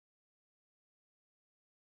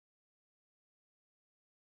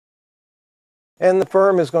And the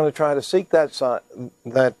firm is going to try to seek that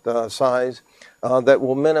size that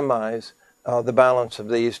will minimize the balance of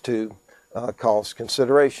these two cost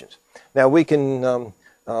considerations. Now we can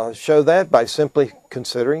show that by simply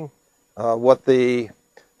considering what the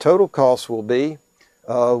total cost will be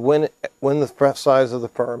when the size of the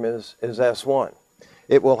firm is S1.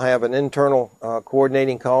 It will have an internal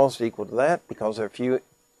coordinating cost equal to that because there are few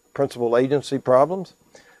principal agency problems.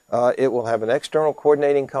 It will have an external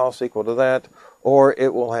coordinating cost equal to that, or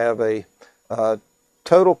it will have a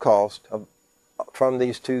total cost from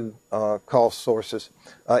these two cost sources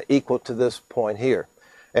equal to this point here.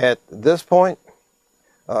 At this point,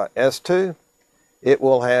 S2, it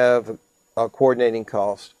will have a coordinating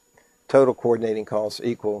cost, total coordinating cost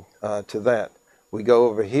equal to that. We go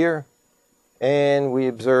over here and we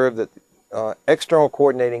observe that external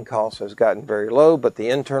coordinating costs has gotten very low, but the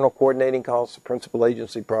internal coordinating costs, the principal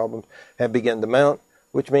agency problems, have begun to mount,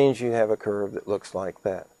 which means you have a curve that looks like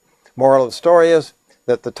that. Moral of the story is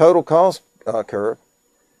that the total cost curve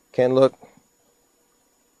can look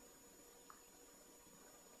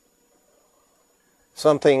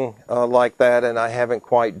something like that, and I haven't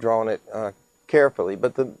quite drawn it carefully,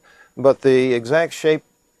 but the exact shape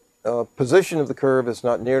position of the curve is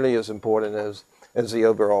not nearly as important as the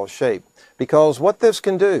overall shape, because what this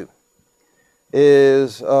can do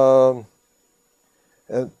is tell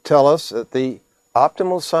us that the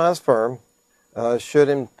optimal size firm should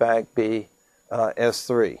in fact be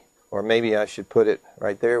S3, or maybe I should put it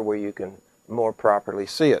right there where you can more properly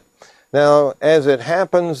see it. Now, as it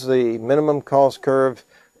happens, the minimum cost curve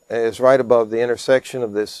is right above the intersection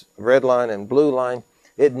of this red line and blue line.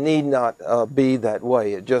 It need not be that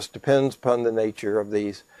way. It just depends upon the nature of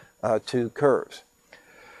these two curves.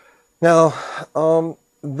 Now,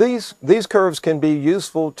 these curves can be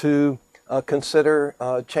useful to consider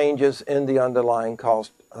changes in the underlying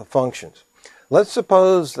cost functions. Let's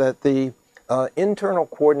suppose that the internal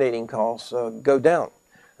coordinating costs go down.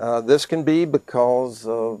 This can be because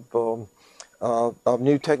of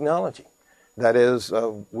new technology. That is,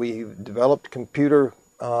 we've developed computer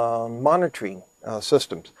monitoring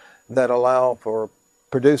systems that allow for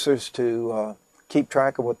producers to keep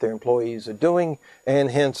track of what their employees are doing,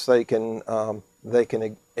 and hence they can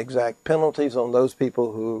exact penalties on those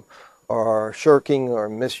people who are shirking or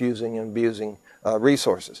misusing and abusing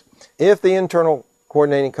resources. If the internal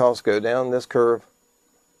coordinating costs go down, this curve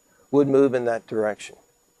would move in that direction.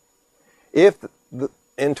 If the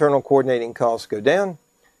internal coordinating costs go down,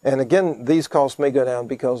 and again, these costs may go down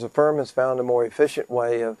because the firm has found a more efficient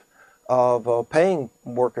way of paying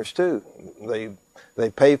workers too. They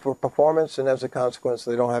pay for performance, and as a consequence,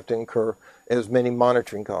 they don't have to incur as many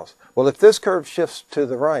monitoring costs. Well, if this curve shifts to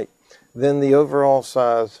the right, then the overall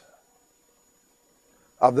size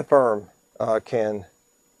of the firm can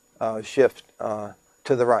shift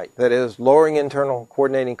to the right. That is, lowering internal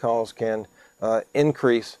coordinating costs can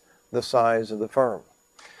increase the size of the firm.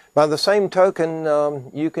 By the same token,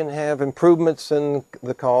 you can have improvements in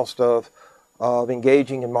the cost of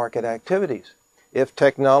engaging in market activities. If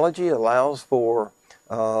technology allows for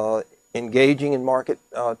engaging in market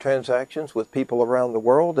transactions with people around the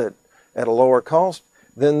world at a lower cost,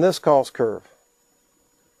 then this cost curve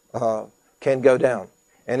can go down.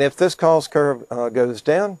 And if this cost curve goes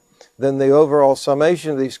down, then the overall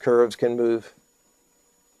summation of these curves can move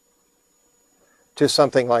to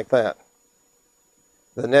something like that.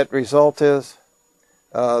 The net result is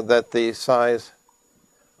that the size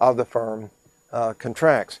of the firm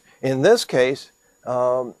contracts. In this case,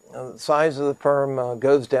 the size of the firm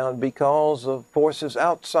goes down because of forces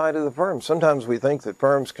outside of the firm. Sometimes we think that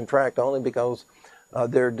firms contract only because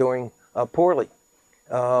they're doing poorly,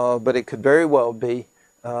 but it could very well be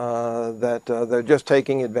that they're just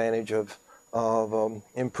taking advantage of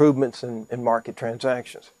improvements in market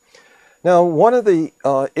transactions. Now, one of the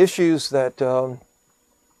issues that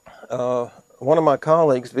one of my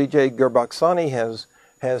colleagues, Vijay Gurbaksani, has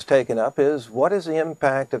taken up is what is the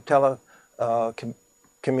impact of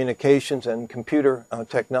telecommunications and computer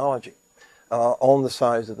technology on the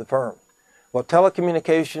size of the firm? Well,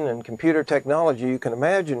 telecommunication and computer technology, you can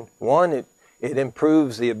imagine, one, it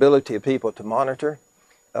improves the ability of people to monitor.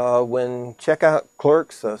 When checkout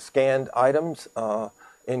clerks scanned items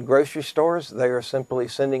in grocery stores, they are simply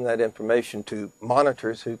sending that information to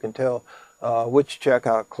monitors who can tell which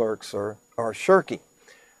checkout clerks are shirking.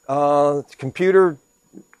 Computer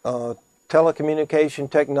telecommunication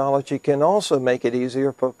technology can also make it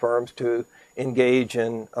easier for firms to engage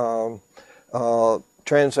in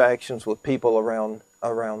transactions with people around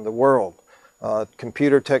the world.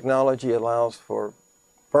 Computer technology allows for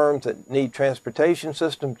firms that need transportation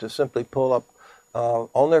systems to simply pull up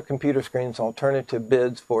on their computer screens alternative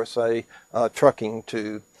bids for, say, trucking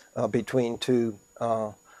to between two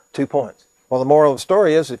points. Well, the moral of the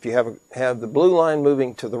story is if you have the blue line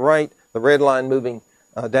moving to the right, the red line moving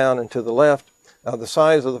down and to the left, the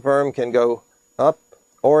size of the firm can go up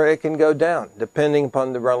or it can go down, depending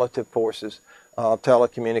upon the relative forces of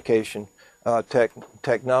telecommunication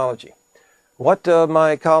technology. What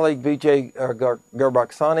my colleague Vijay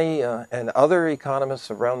Gurbaksani and other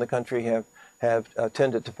economists around the country have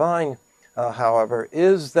tended to find, however,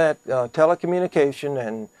 is that telecommunication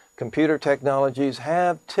and computer technologies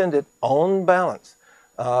have tended, on balance,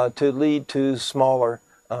 to lead to smaller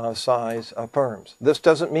size firms. This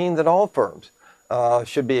doesn't mean that all firms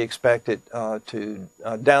should be expected to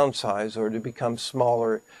downsize or to become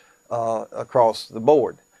smaller across the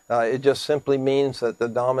board. It just simply means that the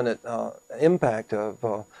dominant impact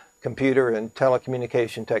of computer and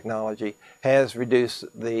telecommunication technology has reduced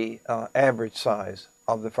the average size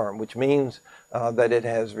of the firm, which means that it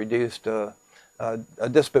has reduced a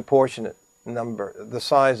disproportionate number, the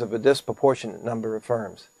size of a disproportionate number of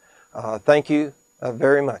firms. Thank you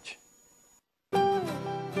very much.